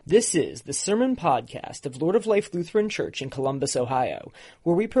This is the Sermon Podcast of Lord of Life Lutheran Church in Columbus, Ohio,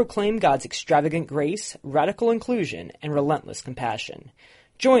 where we proclaim God's extravagant grace, radical inclusion, and relentless compassion.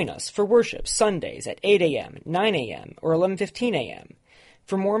 Join us for worship Sundays at 8 a.m., 9 a.m., or 11:15 a.m.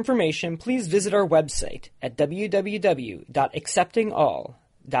 For more information, please visit our website at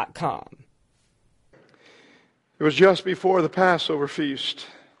www.acceptingall.com. It was just before the Passover feast.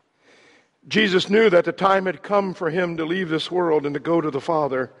 Jesus knew that the time had come for him to leave this world and to go to the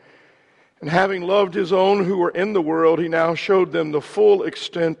Father. And having loved his own who were in the world, he now showed them the full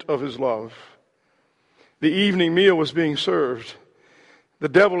extent of his love. The evening meal was being served. The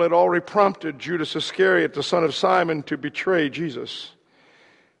devil had already prompted Judas Iscariot, the son of Simon, to betray Jesus.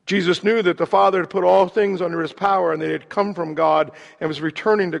 Jesus knew that the Father had put all things under his power and that he had come from God and was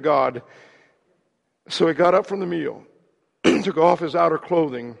returning to God. So he got up from the meal, took off his outer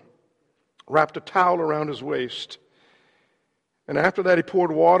clothing, wrapped a towel around his waist, and after that he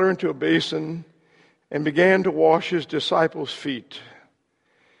poured water into a basin and began to wash his disciples' feet,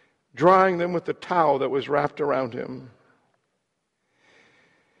 drying them with the towel that was wrapped around him.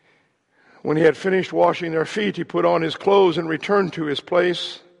 When he had finished washing their feet, he put on his clothes and returned to his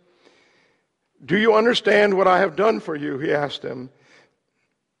place. "Do you understand what I have done for you?" he asked them.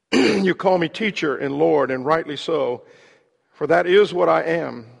 "You call me teacher and Lord, and rightly so, for that is what I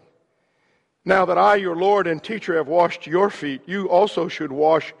am. Now that I, your Lord and teacher, have washed your feet, you also should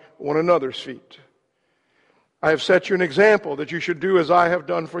wash one another's feet. I have set you an example that you should do as I have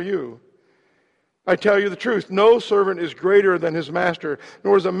done for you. I tell you the truth, no servant is greater than his master,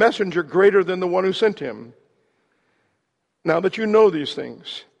 nor is a messenger greater than the one who sent him. Now that you know these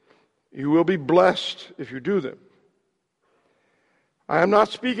things, you will be blessed if you do them. I am not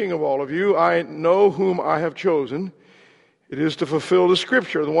speaking of all of you. I know whom I have chosen. It is to fulfill the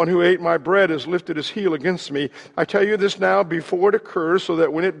scripture. The one who ate my bread has lifted his heel against me. I tell you this now before it occurs, so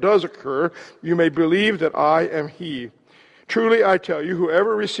that when it does occur, you may believe that I am he. Truly I tell you,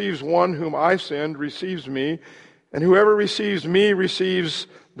 whoever receives one whom I send receives me, and whoever receives me receives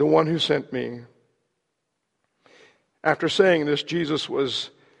the one who sent me." After saying this, Jesus was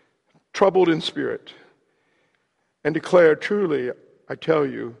troubled in spirit and declared, "Truly I tell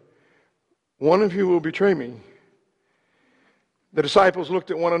you, one of you will betray me." The disciples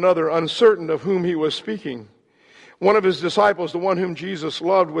looked at one another, uncertain of whom he was speaking. One of his disciples, the one whom Jesus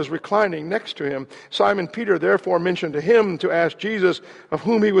loved, was reclining next to him. Simon Peter therefore mentioned to him to ask Jesus of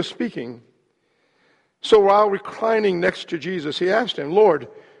whom he was speaking. So while reclining next to Jesus, he asked him, "Lord,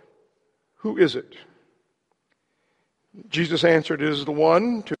 who is it?" Jesus answered, "It is the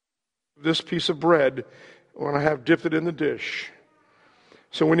one to this piece of bread when I have dipped it in the dish."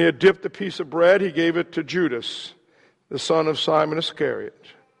 So when he had dipped the piece of bread, he gave it to Judas, the son of Simon Iscariot.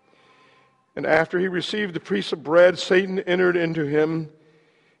 And after he received the piece of bread, Satan entered into him.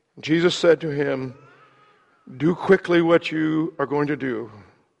 Jesus said to him, "Do quickly what you are going to do."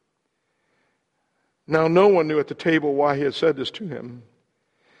 Now no one knew at the table why he had said this to him.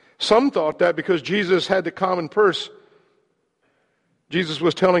 Some thought that because Jesus had the common purse, Jesus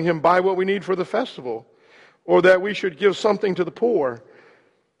was telling him, "Buy what we need for the festival," or that we should give something to the poor.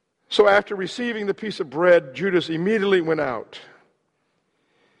 So after receiving the piece of bread, Judas immediately went out.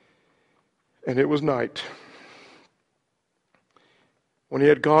 And it was night. When he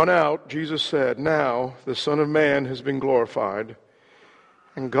had gone out, Jesus said, "Now the Son of Man has been glorified,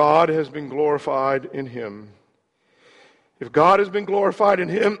 and God has been glorified in him. If God has been glorified in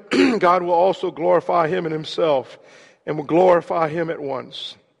him, God will also glorify him in himself, and will glorify him at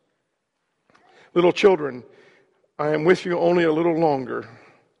once. Little children, I am with you only a little longer.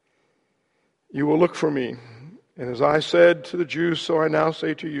 You will look for me. And as I said to the Jews, so I now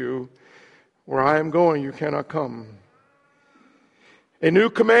say to you, where I am going, you cannot come. A new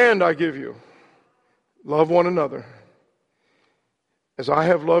command I give you. Love one another. As I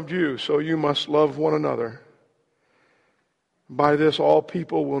have loved you, so you must love one another. By this all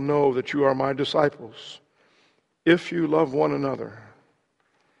people will know that you are my disciples, if you love one another."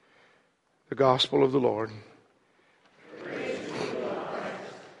 The Gospel of the Lord.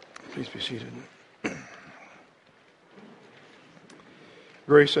 Please be seated.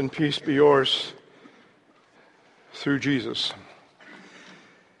 Grace and peace be yours through Jesus.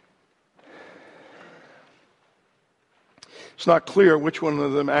 It's not clear which one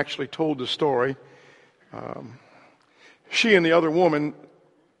of them actually told the story. She and the other woman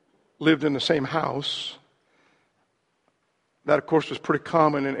lived in the same house. That, of course, was pretty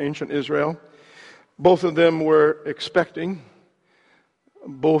common in ancient Israel. Both of them were expecting.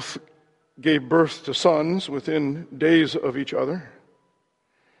 Both gave birth to sons within days of each other.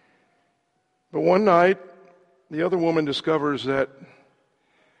 But one night, the other woman discovers that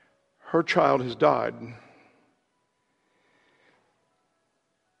her child has died.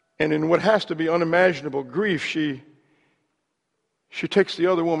 And in what has to be unimaginable grief, she takes the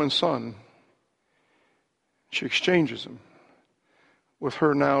other woman's son. She exchanges him with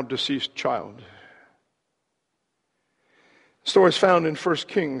her now deceased child. The story is found in 1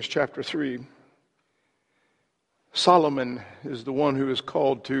 Kings chapter 3. Solomon is the one who is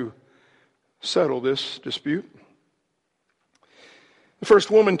called to settle this dispute. The first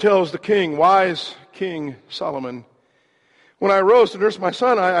woman tells the king, wise King Solomon, when I arose to nurse my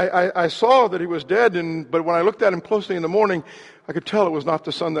son, I saw that he was dead, but when I looked at him closely in the morning, I could tell it was not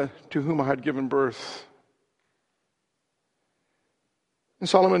the son to whom I had given birth. And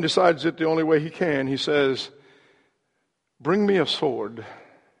Solomon decides it the only way he can. He says, bring me a sword.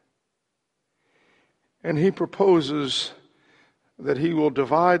 And he proposes that he will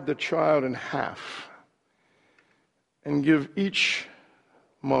divide the child in half and give each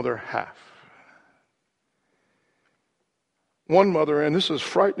mother half. One mother, and this is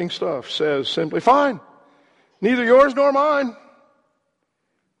frightening stuff, says simply, fine, neither yours nor mine.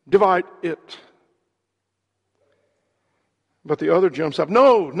 Divide it. But the other jumps up,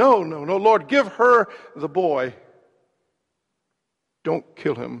 no, Lord, give her the boy. Don't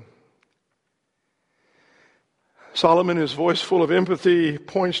kill him. Solomon, his voice full of empathy,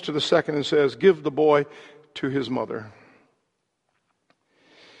 points to the second and says, give the boy to his mother.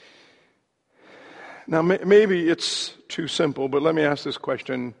 Now, maybe it's too simple, but let me ask this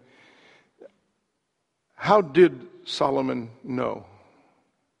question. How did Solomon know?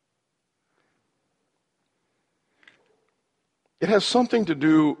 It has something to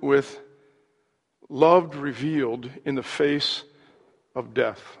do with love revealed in the face of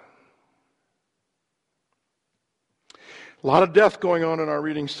death. A lot of death going on in our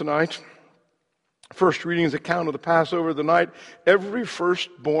readings tonight. First reading is account of the Passover. The night every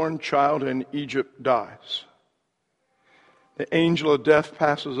firstborn child in Egypt dies. The angel of death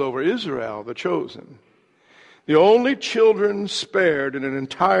passes over Israel, the chosen. The only children spared in an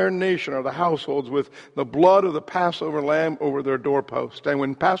entire nation are the households with the blood of the Passover lamb over their doorpost. And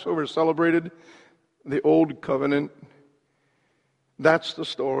when Passover is celebrated, the old covenant, that's the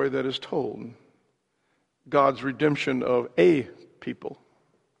story that is told. God's redemption of a people.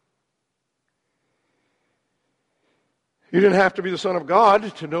 You didn't have to be the Son of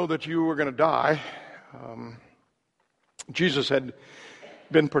God to know that you were going to die. Jesus had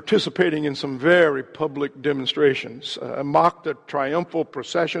been participating in some very public demonstrations, mocked the triumphal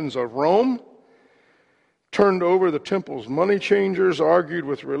processions of Rome, turned over the temple's money changers, argued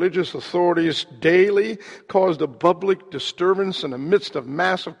with religious authorities daily, caused a public disturbance in the midst of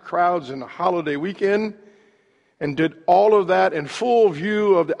massive crowds in a holiday weekend, and did all of that in full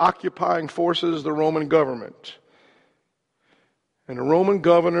view of the occupying forces, the Roman government. And the Roman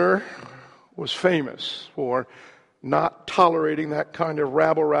governor was famous for not tolerating that kind of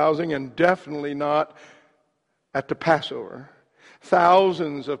rabble-rousing, and definitely not at the Passover.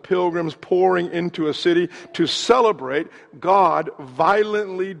 Thousands of pilgrims pouring into a city to celebrate God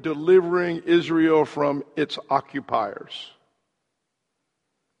violently delivering Israel from its occupiers.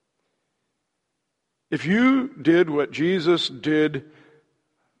 If you did what Jesus did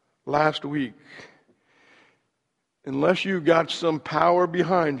last week, unless you got some power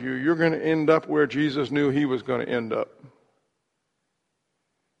behind you, you're going to end up where Jesus knew he was going to end up.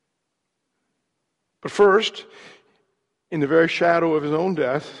 But first, in the very shadow of his own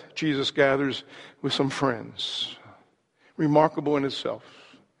death, Jesus gathers with some friends. Remarkable in itself.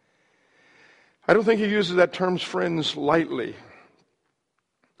 I don't think he uses that term friends lightly.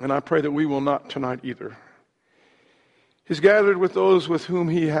 And I pray that we will not tonight either. He's gathered with those with whom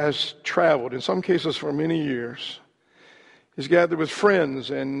he has traveled, in some cases for many years. He's gathered with friends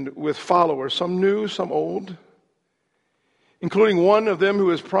and with followers, some new, some old, including one of them who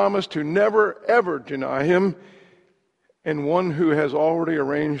has promised to never, ever deny him, and one who has already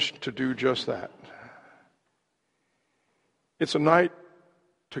arranged to do just that. It's a night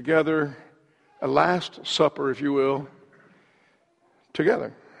together, a last supper, if you will,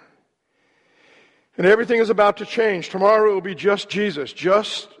 together. And everything is about to change. Tomorrow it will be just Jesus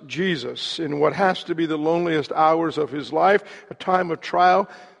in what has to be the loneliest hours of his life, a time of trial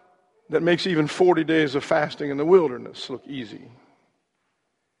that makes even 40 days of fasting in the wilderness look easy.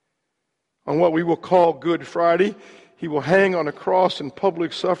 On what we will call Good Friday, he will hang on a cross in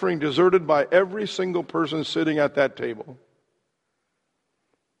public suffering, deserted by every single person sitting at that table.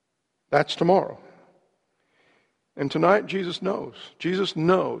 That's tomorrow. And tonight, Jesus knows. Jesus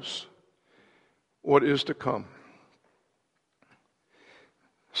knows what is to come.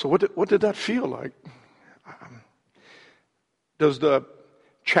 So what did that feel like? Does the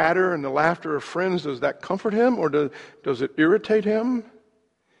chatter and the laughter of friends, does that comfort him or does it irritate him?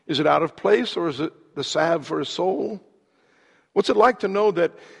 Is it out of place or is it the salve for his soul? What's it like to know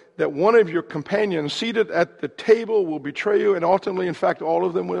that one of your companions seated at the table will betray you, and ultimately, in fact, all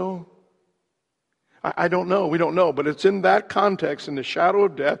of them will? I don't know. We don't know. But it's in that context, in the shadow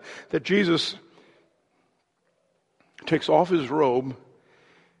of death, that Jesus takes off his robe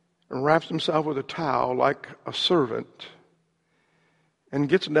and wraps himself with a towel like a servant and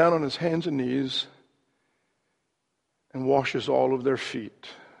gets down on his hands and knees and washes all of their feet.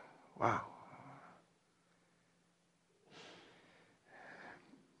 Wow.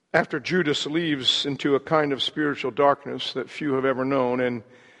 After Judas leaves into a kind of spiritual darkness that few have ever known, and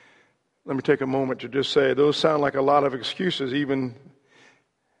let me take a moment to just say, those sound like a lot of excuses, even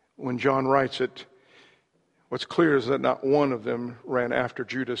when John writes it. What's clear is that not one of them ran after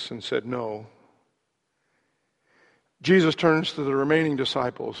Judas and said no. Jesus turns to the remaining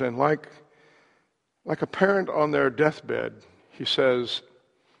disciples, and like a parent on their deathbed, he says,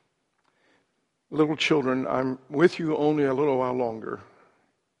 "Little children, I'm with you only a little while longer."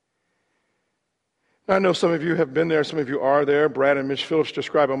 I know some of you have been there, some of you are there. Brad and Mitch Phillips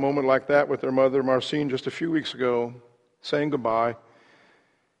describe a moment like that with their mother, Marcine, just a few weeks ago, saying goodbye.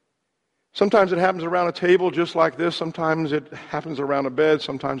 Sometimes it happens around a table just like this. Sometimes it happens around a bed,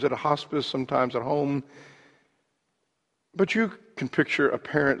 sometimes at a hospice, sometimes at home. But you can picture a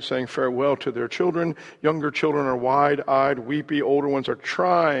parent saying farewell to their children. Younger children are wide-eyed, weepy. Older ones are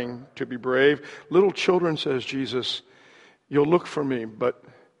trying to be brave. Little children, says Jesus, you'll look for me, but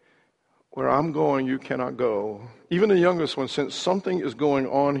where I'm going, you cannot go. Even the youngest one, since something is going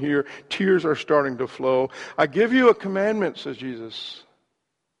on here, tears are starting to flow. I give you a commandment, says Jesus,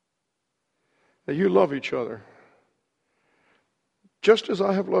 that you love each other. Just as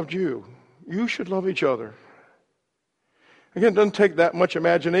I have loved you, you should love each other. Again, it doesn't take that much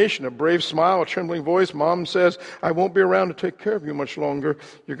imagination. A brave smile, a trembling voice. Mom says, I won't be around to take care of you much longer.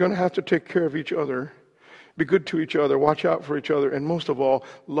 You're going to have to take care of each other. Be good to each other, watch out for each other, and most of all,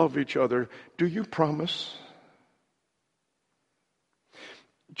 love each other. Do you promise?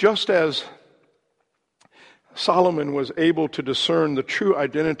 Just as Solomon was able to discern the true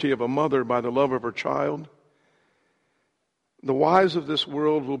identity of a mother by the love of her child, the wise of this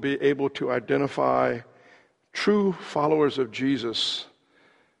world will be able to identify true followers of Jesus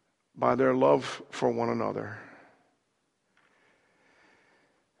by their love for one another.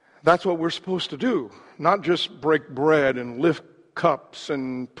 That's what we're supposed to do. Not just break bread and lift cups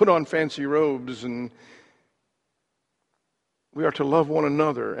and put on fancy robes. And we are to love one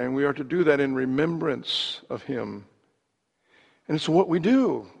another, and we are to do that in remembrance of Him. And it's what we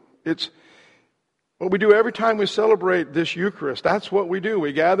do. It's what we do every time we celebrate this Eucharist. That's what we do.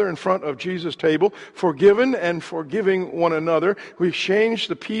 We gather in front of Jesus' table, forgiven and forgiving one another. We exchange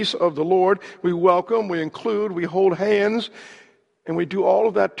the peace of the Lord. We welcome, we include, we hold hands. And we do all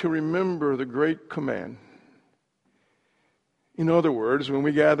of that to remember the great command. In other words, when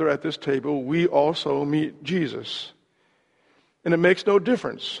we gather at this table, we also meet Jesus. And it makes no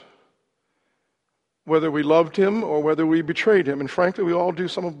difference whether we loved Him or whether we betrayed Him. And frankly, we all do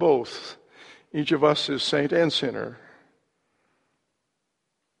some of both. Each of us is saint and sinner.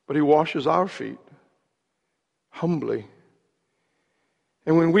 But He washes our feet humbly.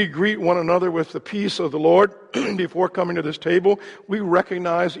 And when we greet one another with the peace of the Lord before coming to this table, we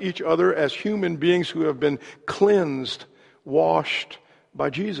recognize each other as human beings who have been cleansed, washed by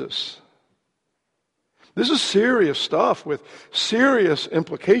Jesus. This is serious stuff with serious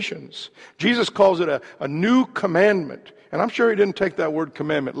implications. Jesus calls it a new commandment. And I'm sure He didn't take that word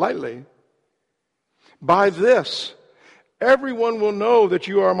commandment lightly. By this, everyone will know that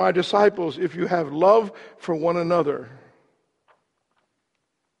you are my disciples if you have love for one another.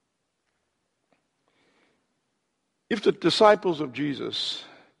 If the disciples of Jesus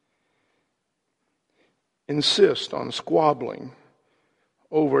insist on squabbling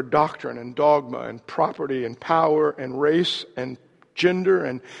over doctrine and dogma and property and power and race and gender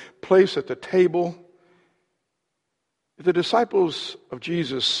and place at the table, if the disciples of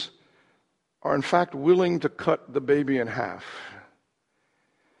Jesus are in fact willing to cut the baby in half,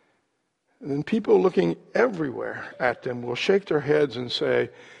 then people looking everywhere at them will shake their heads and say,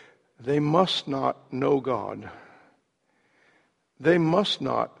 they must not know God. They must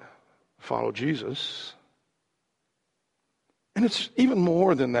not follow Jesus. And it's even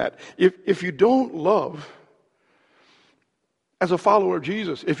more than that. If you don't love, as a follower of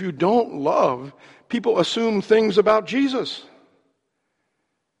Jesus, if you don't love, people assume things about Jesus.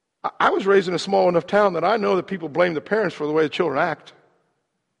 I was raised in a small enough town that I know that people blame the parents for the way the children act.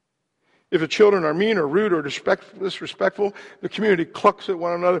 If the children are mean or rude or disrespectful, the community clucks at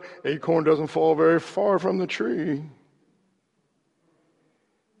one another. Acorn doesn't fall very far from the tree.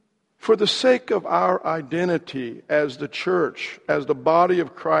 For the sake of our identity as the church, as the body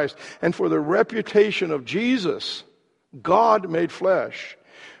of Christ, and for the reputation of Jesus, God made flesh,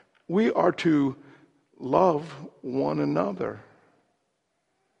 we are to love one another.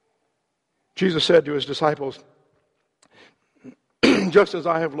 Jesus said to his disciples, just as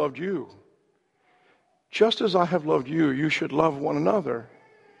I have loved you, you should love one another.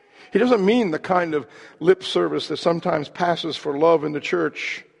 He doesn't mean the kind of lip service that sometimes passes for love in the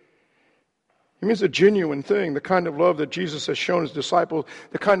church. He means a genuine thing, the kind of love that Jesus has shown his disciples,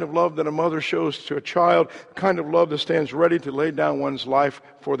 the kind of love that a mother shows to a child, the kind of love that stands ready to lay down one's life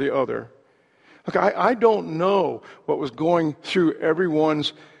for the other. Look, I don't know what was going through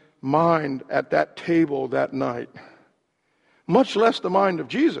everyone's mind at that table that night, much less the mind of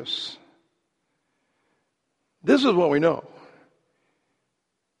Jesus. This is what we know.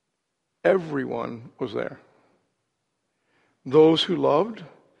 Everyone was there. Those who loved,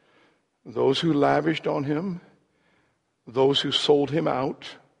 those who lavished on him, those who sold him out,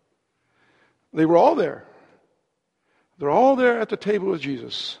 they were all there. They're all there at the table with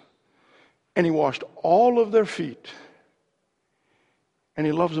Jesus. And he washed all of their feet. And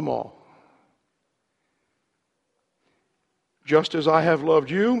he loves them all. Just as I have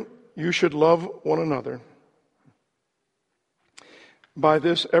loved you, you should love one another. By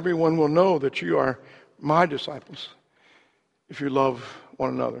this, everyone will know that you are my disciples, if you love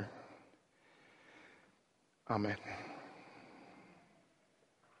one another. Amen.